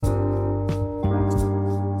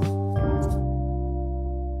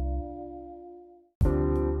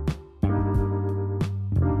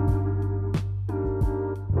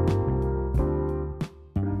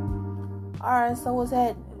Alright, so what's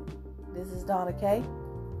happening? This is Donna K,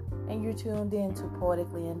 and you're tuned in to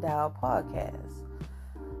Poetically Endowed Podcast.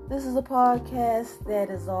 This is a podcast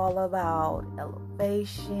that is all about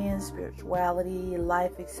elevation, spirituality,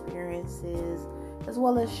 life experiences, as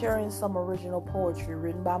well as sharing some original poetry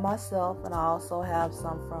written by myself, and I also have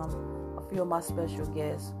some from a few of my special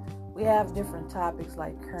guests. We have different topics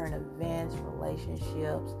like current events,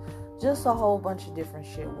 relationships, just a whole bunch of different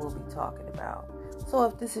shit we'll be talking about. So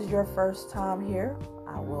if this is your first time here,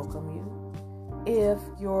 I welcome you. If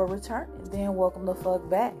you're returning, then welcome the fuck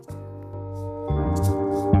back.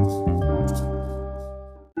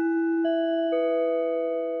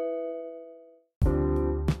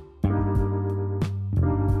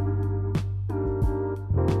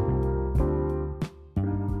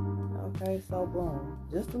 Okay, so boom.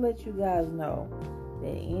 Just to let you guys know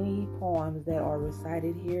that any poems that are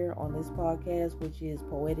recited here on this podcast, which is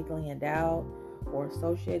poetically endowed or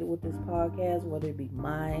associated with this podcast, whether it be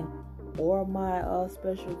mine or my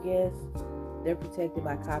special guests, they're protected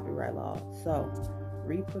by copyright law. So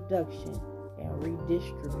reproduction and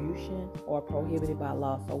redistribution are prohibited by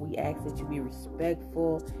law. So we ask that you be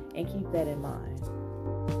respectful and keep that in mind.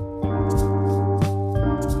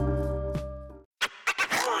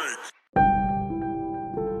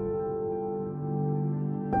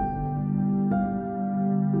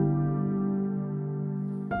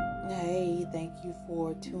 Thank you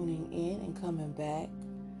for tuning in and coming back.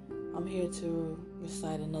 I'm here to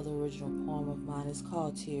recite another original poem of mine. It's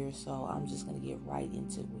called Tears, so I'm just going to get right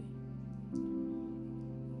into it.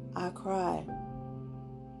 I cry,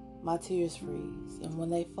 my tears freeze, and when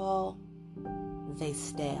they fall, they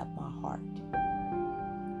stab my heart.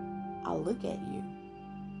 I look at you,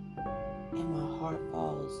 and my heart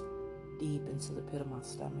falls deep into the pit of my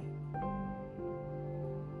stomach.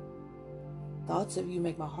 Thoughts of you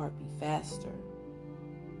make my heart beat faster.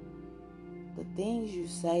 The things you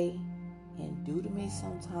say and do to me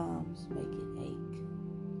sometimes make it ache.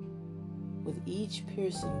 With each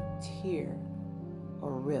piercing tear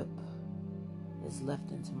or rip is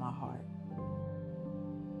left into my heart.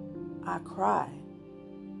 I cry,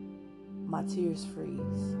 my tears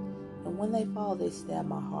freeze, and when they fall, they stab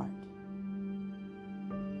my heart.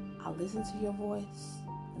 I listen to your voice,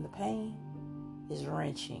 and the pain is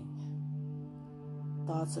wrenching.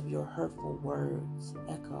 Thoughts of your hurtful words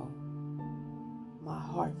echo. My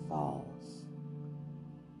heart falls.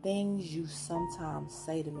 Things you sometimes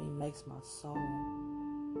say to me makes my soul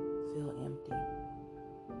feel empty.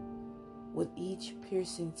 With each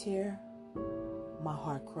piercing tear, my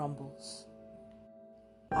heart crumbles.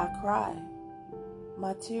 I cry.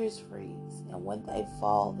 My tears freeze, and when they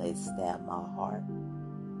fall, they stab my heart.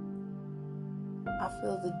 I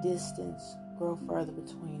feel the distance grow further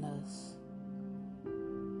between us.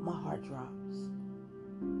 My heart drops.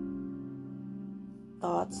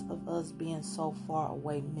 Thoughts of us being so far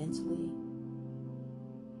away mentally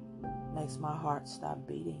makes my heart stop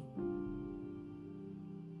beating.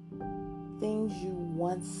 Things you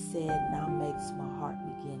once said now makes my heart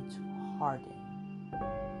begin to harden.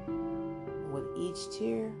 With each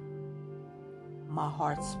tear, my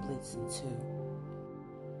heart splits in two.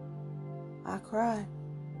 I cry.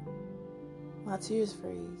 My tears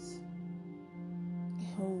freeze.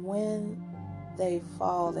 And when they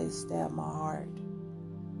fall, they stab my heart.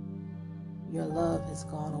 Your love has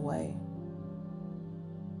gone away.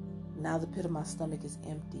 Now the pit of my stomach is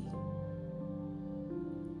empty.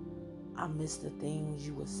 I miss the things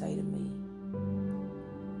you would say to me.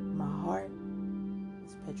 My heart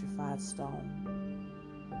is petrified stone.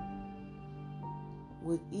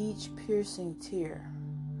 With each piercing tear,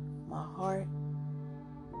 my heart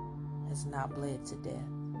has now bled to death.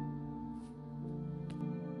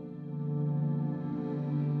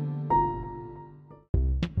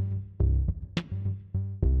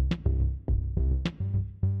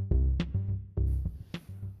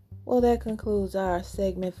 Well, that concludes our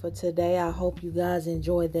segment for today. I hope you guys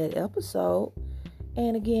enjoyed that episode.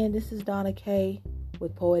 And again, this is Donna K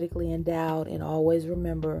with Poetically Endowed. And always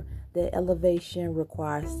remember that elevation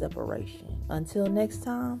requires separation. Until next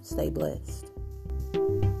time, stay blessed.